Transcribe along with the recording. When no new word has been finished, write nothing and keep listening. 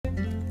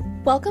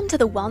Welcome to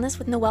the Wellness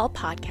with Noelle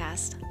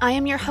podcast. I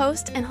am your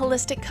host and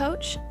holistic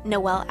coach,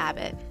 Noelle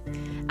Abbott.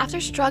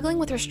 After struggling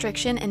with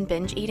restriction and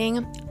binge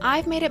eating,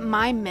 I've made it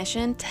my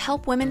mission to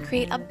help women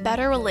create a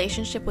better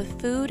relationship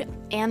with food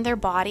and their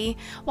body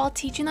while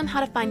teaching them how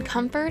to find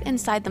comfort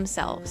inside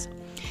themselves.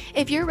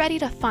 If you're ready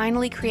to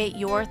finally create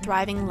your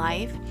thriving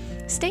life,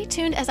 stay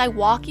tuned as I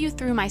walk you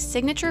through my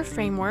signature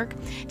framework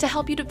to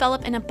help you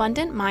develop an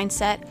abundant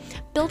mindset,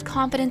 build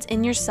confidence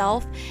in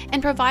yourself,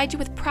 and provide you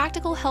with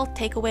practical health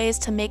takeaways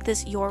to make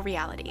this your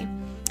reality.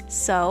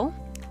 So,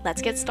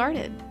 let's get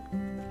started.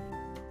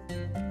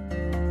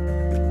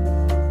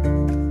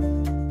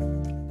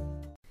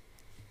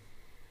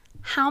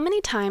 How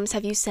many times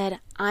have you said,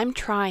 "I'm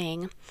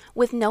trying,"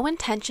 with no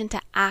intention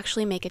to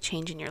actually make a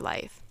change in your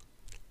life?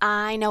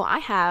 I know I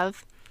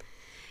have.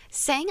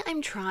 Saying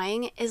I'm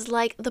trying is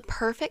like the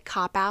perfect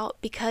cop-out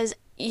because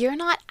you're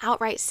not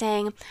outright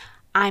saying,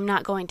 "I'm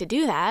not going to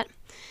do that,"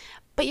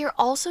 but you're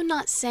also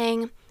not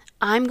saying,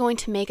 "I'm going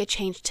to make a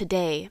change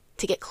today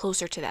to get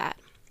closer to that."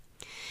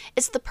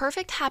 It's the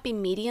perfect happy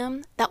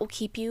medium that will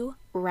keep you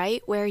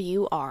right where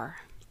you are.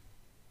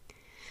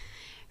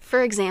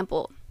 For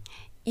example,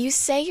 you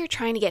say you're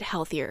trying to get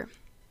healthier,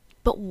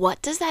 but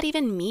what does that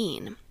even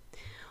mean?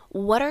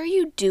 What are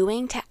you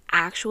doing to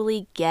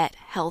actually get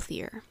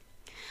healthier?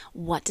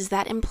 What does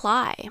that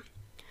imply?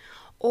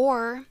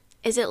 Or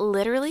is it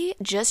literally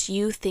just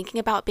you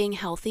thinking about being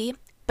healthy,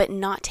 but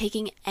not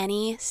taking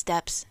any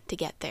steps to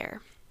get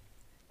there?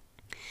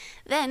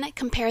 Then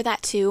compare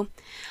that to,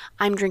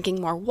 "I'm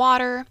drinking more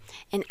water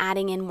and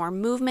adding in more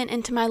movement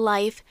into my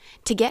life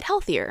to get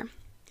healthier."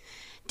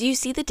 Do you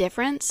see the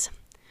difference?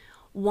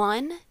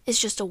 One is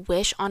just a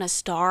wish on a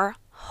star,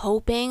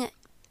 hoping,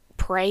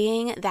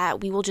 praying that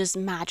we will just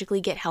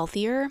magically get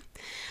healthier,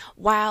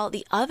 while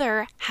the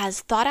other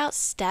has thought out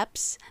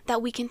steps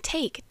that we can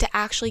take to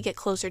actually get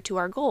closer to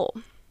our goal.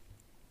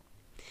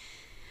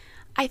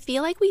 I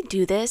feel like we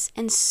do this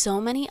in so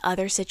many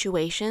other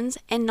situations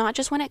and not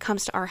just when it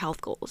comes to our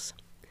health goals.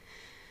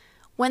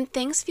 When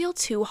things feel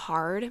too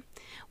hard,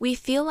 we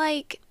feel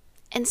like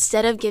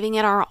instead of giving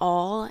it our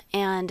all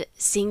and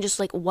seeing just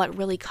like what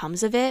really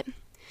comes of it,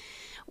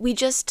 we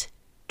just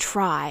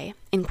try,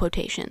 in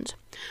quotations,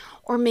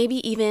 or maybe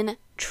even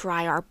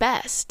try our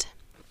best,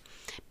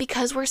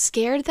 because we're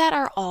scared that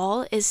our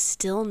all is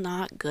still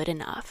not good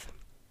enough.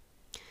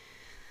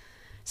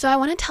 So I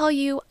want to tell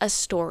you a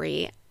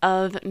story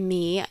of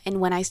me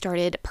and when I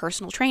started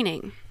personal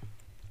training.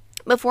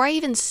 Before I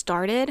even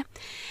started,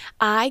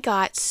 I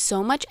got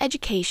so much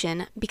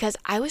education because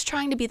I was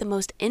trying to be the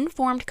most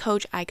informed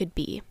coach I could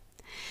be.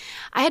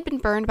 I had been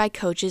burned by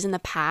coaches in the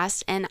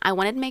past, and I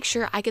wanted to make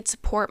sure I could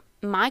support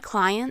my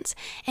clients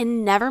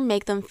and never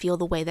make them feel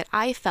the way that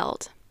I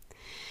felt.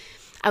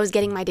 I was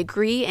getting my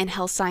degree in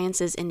health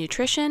sciences and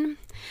nutrition.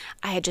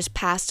 I had just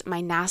passed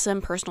my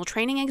NASM personal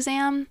training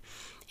exam,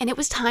 and it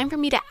was time for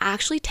me to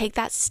actually take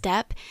that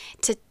step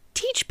to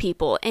teach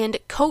people and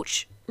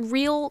coach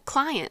real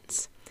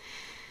clients.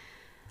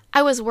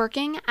 I was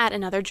working at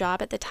another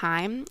job at the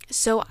time,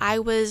 so I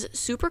was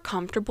super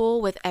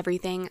comfortable with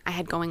everything I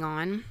had going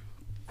on.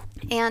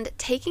 And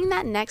taking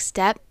that next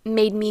step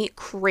made me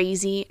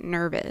crazy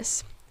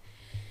nervous.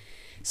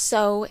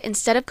 So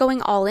instead of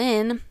going all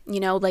in,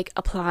 like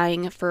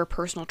applying for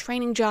personal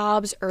training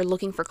jobs or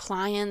looking for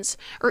clients,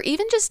 or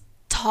even just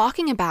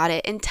talking about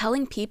it and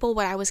telling people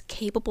what I was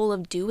capable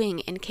of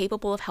doing and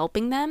capable of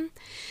helping them,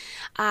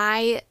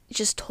 I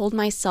just told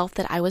myself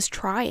that I was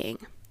trying.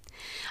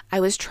 I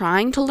was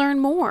trying to learn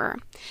more.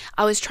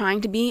 I was trying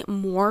to be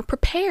more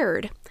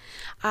prepared.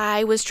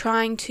 I was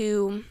trying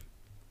to ...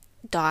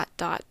 I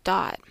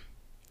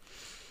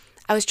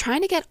was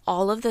trying to get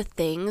all of the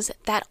things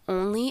that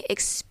only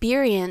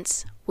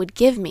experience would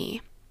give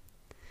me.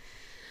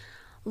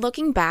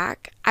 Looking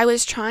back, I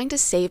was trying to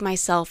save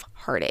myself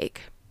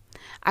heartache.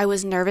 I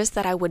was nervous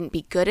that I wouldn't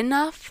be good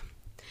enough,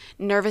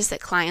 nervous that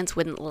clients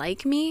wouldn't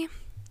like me,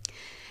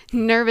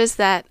 nervous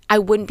that I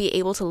wouldn't be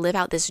able to live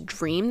out this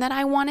dream that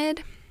I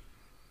wanted.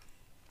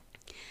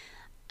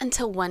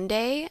 Until one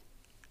day,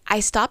 I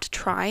stopped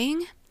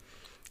trying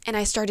and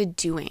I started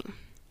doing.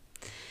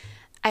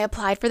 I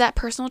applied for that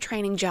personal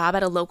training job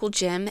at a local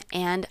gym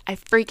and I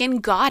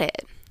freaking got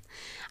it.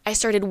 I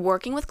started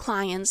working with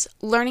clients,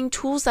 learning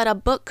tools that a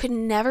book could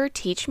never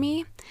teach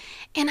me,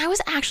 and I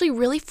was actually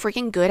really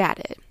freaking good at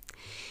it.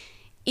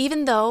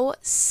 Even though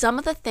some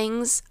of the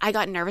things I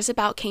got nervous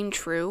about came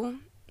true,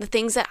 the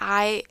things that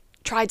I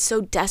tried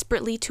so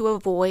desperately to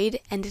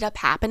avoid ended up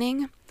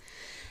happening.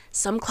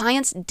 Some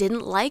clients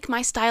didn't like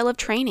my style of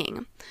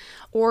training,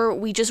 or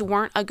we just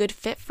weren't a good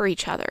fit for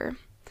each other.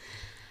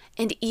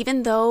 And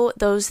even though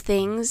those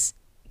things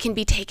can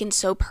be taken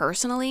so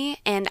personally,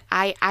 and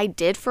I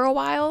did for a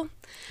while,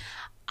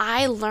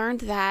 I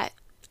learned that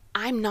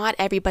I'm not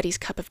everybody's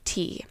cup of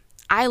tea.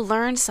 I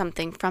learned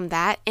something from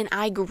that and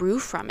I grew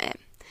from it.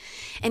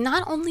 And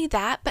not only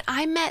that, but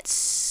I met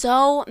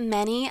so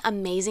many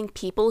amazing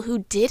people who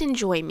did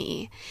enjoy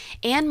me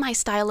and my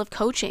style of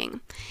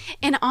coaching.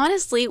 And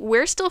honestly,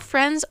 we're still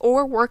friends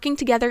or working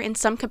together in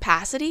some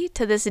capacity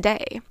to this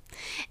day.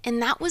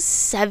 And that was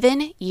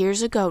 7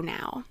 years ago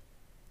now.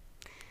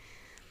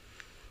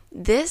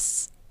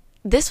 This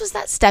was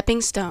that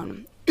stepping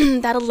stone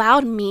that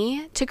allowed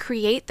me to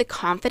create the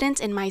confidence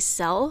in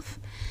myself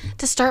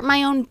to start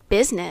my own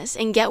business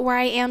and get where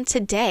I am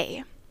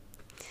today.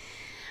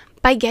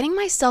 By getting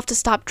myself to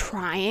stop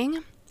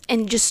trying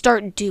and just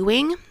start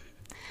doing,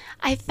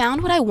 I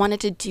found what I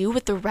wanted to do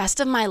with the rest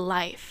of my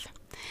life.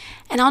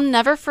 And I'll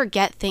never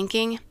forget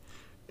thinking,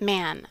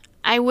 man,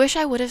 I wish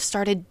I would have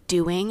started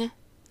doing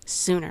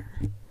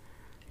sooner.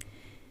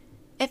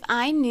 If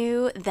I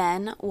knew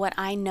then what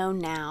I know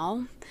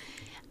now,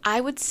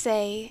 I would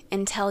say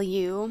and tell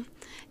you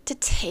to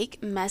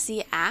take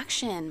messy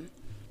action,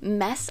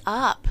 mess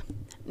up,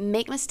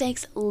 make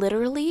mistakes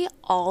literally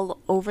all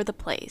over the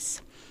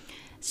place.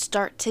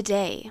 Start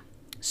today.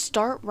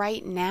 Start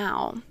right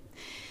now.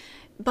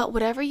 But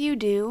whatever you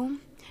do,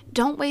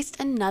 don't waste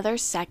another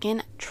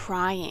second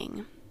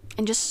trying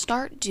and just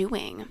start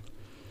doing.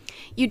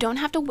 You don't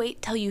have to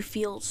wait till you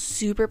feel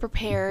super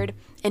prepared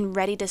and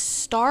ready to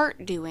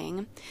start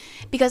doing,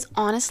 because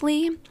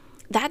honestly,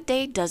 that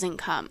day doesn't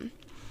come.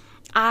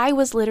 I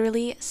was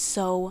literally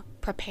so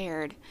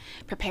prepared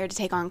to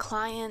take on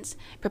clients,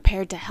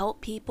 prepared to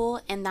help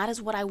people, and that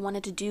is what I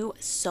wanted to do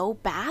so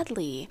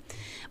badly.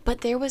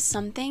 But there was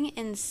something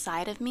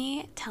inside of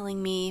me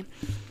telling me,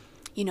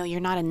 you're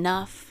not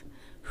enough.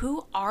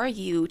 Who are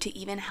you to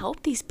even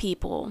help these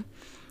people?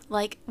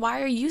 Like,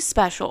 why are you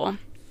special?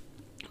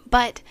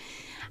 But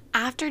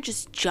after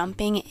just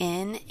jumping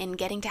in and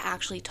getting to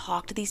actually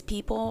talk to these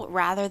people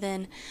rather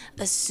than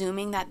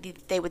assuming that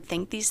they would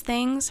think these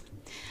things,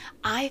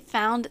 I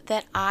found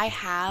that I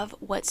have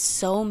what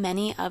so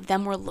many of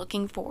them were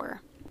looking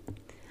for.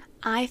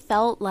 I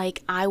felt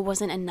like I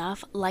wasn't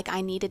enough, like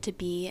I needed to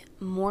be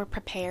more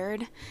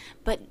prepared,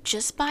 but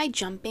just by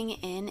jumping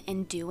in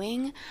and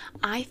doing,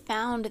 I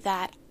found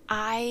that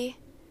I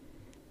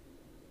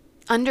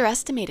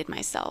underestimated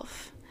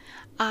myself.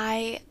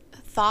 I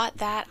thought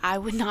that I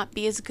would not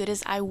be as good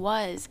as I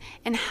was.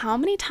 And how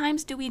many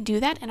times do we do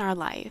that in our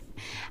life?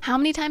 How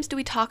many times do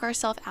we talk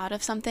ourselves out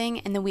of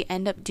something and then we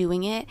end up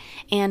doing it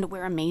and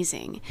we're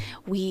amazing?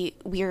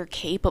 We're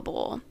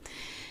capable.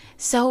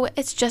 So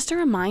it's just a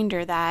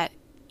reminder that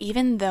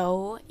even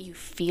though you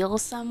feel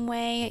some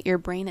way, your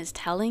brain is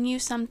telling you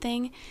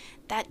something,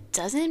 that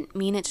doesn't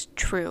mean it's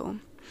true.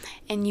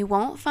 And you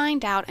won't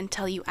find out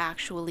until you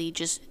actually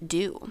just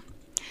do.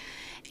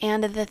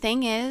 And the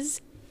thing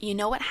is, you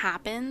know what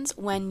happens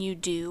when you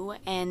do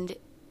and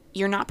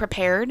you're not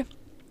prepared?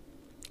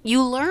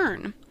 You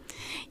learn.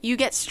 You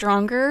get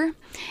stronger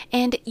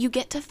and you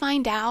get to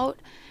find out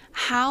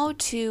how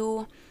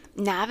to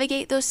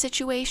navigate those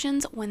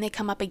situations when they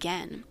come up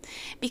again.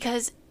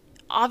 Because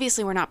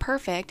obviously we're not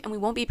perfect and we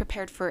won't be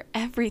prepared for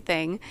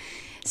everything.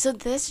 So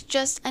this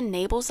just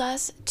enables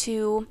us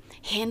to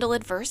handle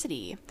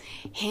adversity,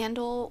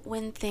 handle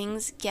when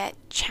things get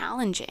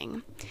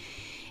challenging.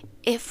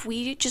 If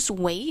we just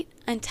wait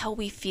until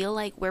we feel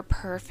like we're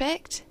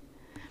perfect,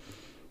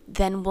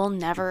 then we'll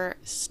never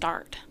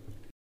start.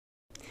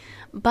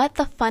 But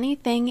the funny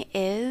thing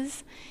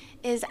is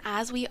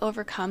as we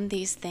overcome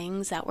these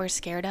things that we're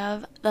scared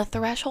of, the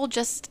threshold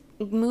just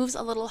moves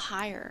a little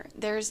higher.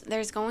 There's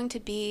going to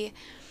be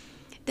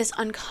this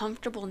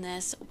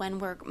uncomfortableness when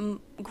we're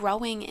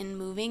growing and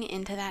moving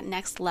into that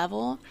next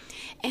level.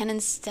 And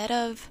instead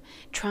of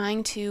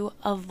trying to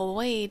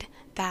avoid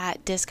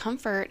that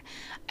discomfort,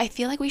 I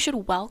feel like we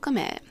should welcome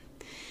it.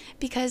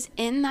 Because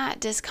in that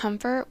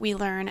discomfort, we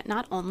learn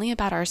not only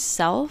about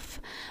ourselves,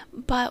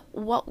 but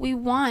what we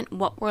want,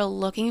 what we're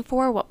looking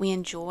for, what we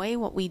enjoy,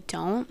 what we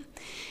don't.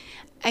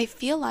 I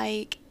feel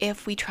like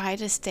if we try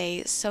to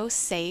stay so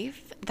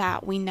safe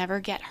that we never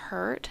get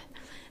hurt,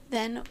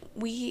 then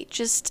we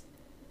just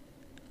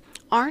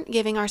aren't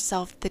giving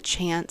ourselves the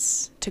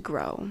chance to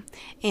grow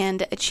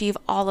and achieve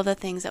all of the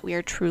things that we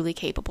are truly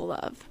capable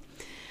of.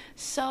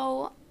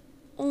 So,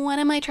 what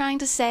am I trying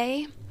to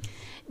say?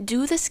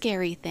 Do the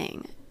scary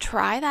thing.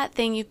 Try that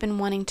thing you've been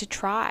wanting to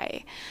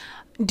try.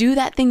 Do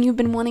that thing you've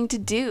been wanting to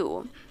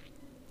do.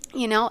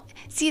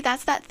 See,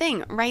 that's that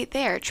thing right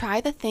there.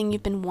 Try the thing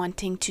you've been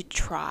wanting to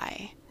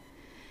try.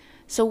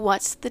 So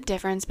what's the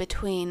difference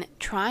between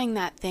trying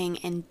that thing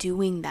and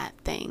doing that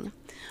thing?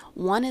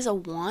 One is a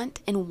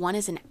want and one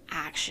is an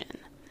action.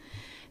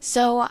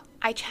 So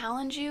I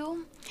challenge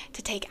you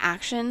to take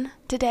action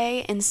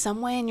today in some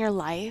way in your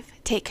life.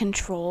 Take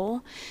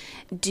control.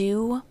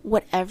 Do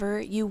whatever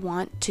you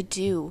want to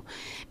do,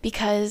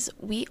 because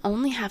we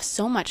only have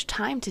so much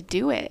time to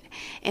do it.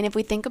 And if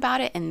we think about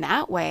it in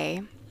that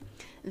way,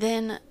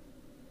 then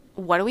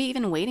what are we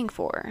even waiting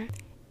for?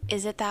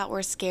 Is it that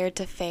we're scared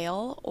to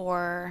fail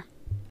or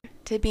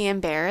to be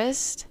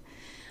embarrassed?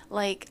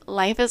 Like,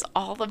 life is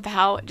all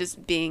about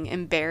just being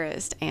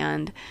embarrassed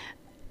and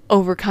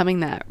overcoming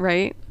that,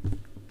 right?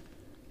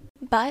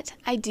 But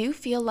I do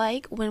feel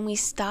like when we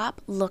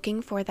stop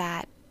looking for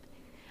that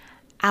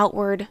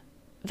outward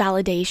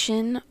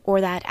validation or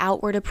that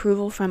outward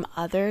approval from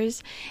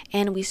others,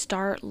 and we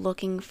start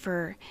looking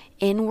for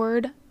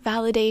inward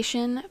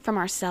validation from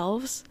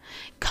ourselves,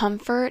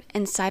 comfort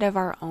inside of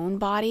our own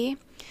body,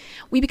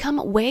 we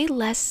become way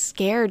less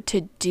scared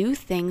to do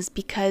things,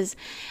 because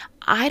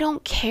I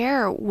don't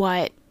care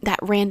what that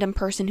random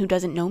person who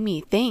doesn't know me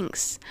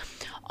thinks.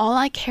 All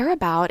I care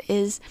about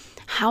is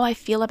how I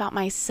feel about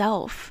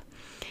myself.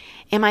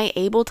 Am I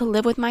able to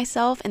live with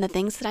myself and the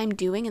things that I'm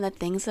doing and the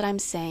things that I'm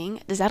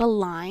saying? Does that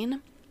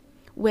align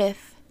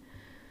with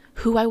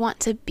who I want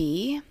to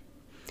be?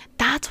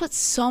 That's what's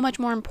so much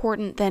more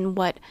important than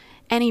what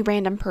any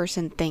random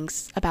person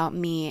thinks about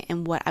me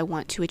and what I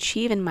want to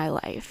achieve in my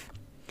life.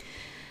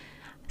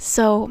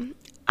 So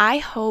I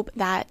hope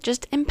that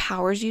just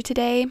empowers you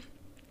today.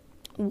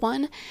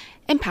 1,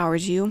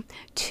 empowers you.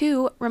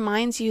 2,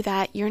 reminds you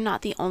that you're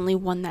not the only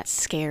one that's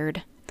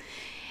scared.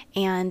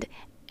 And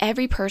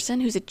every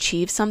person who's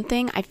achieved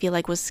something, I feel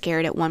like, was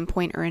scared at one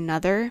point or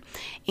another.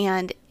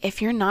 And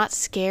if you're not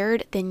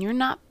scared, then you're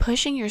not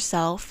pushing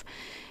yourself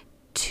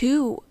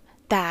to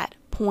that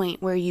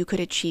point where you could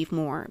achieve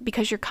more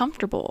because you're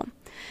comfortable.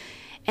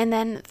 And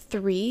then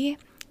 3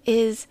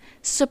 is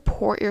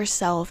support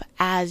yourself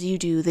as you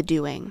do the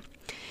doing.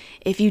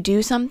 If you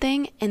do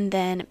something and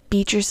then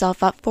beat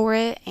yourself up for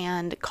it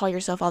and call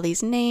yourself all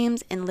these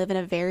names and live in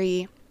a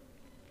very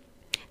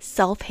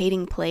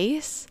self-hating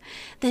place,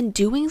 then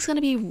doing is going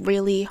to be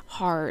really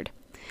hard.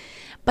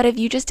 But if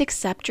you just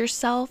accept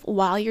yourself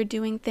while you're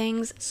doing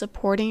things,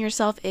 supporting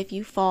yourself if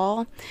you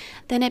fall,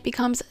 then it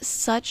becomes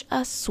such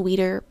a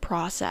sweeter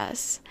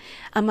process,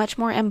 a much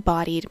more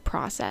embodied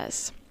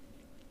process.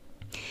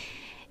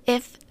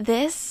 If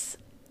this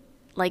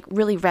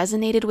really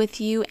resonated with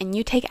you and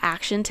you take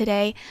action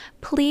today,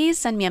 please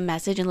send me a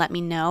message and let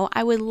me know.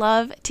 I would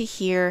love to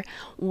hear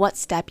what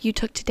step you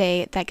took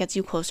today that gets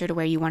you closer to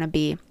where you want to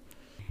be.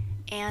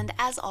 And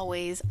as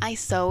always, I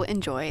so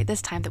enjoy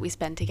this time that we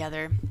spend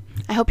together.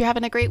 I hope you're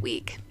having a great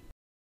week.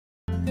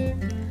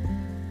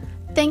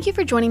 Thank you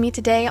for joining me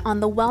today on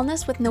the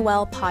Wellness with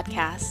Noelle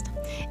podcast.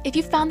 If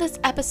you found this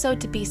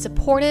episode to be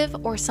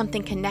supportive or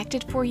something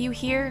connected for you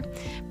here,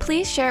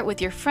 please share it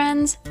with your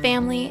friends,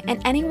 family,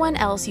 and anyone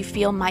else you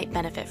feel might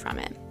benefit from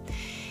it.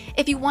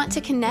 If you want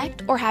to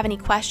connect or have any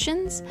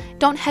questions,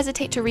 don't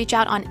hesitate to reach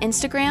out on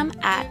Instagram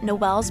at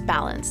Noelle's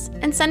Balance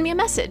and send me a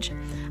message.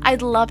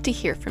 I'd love to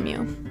hear from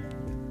you.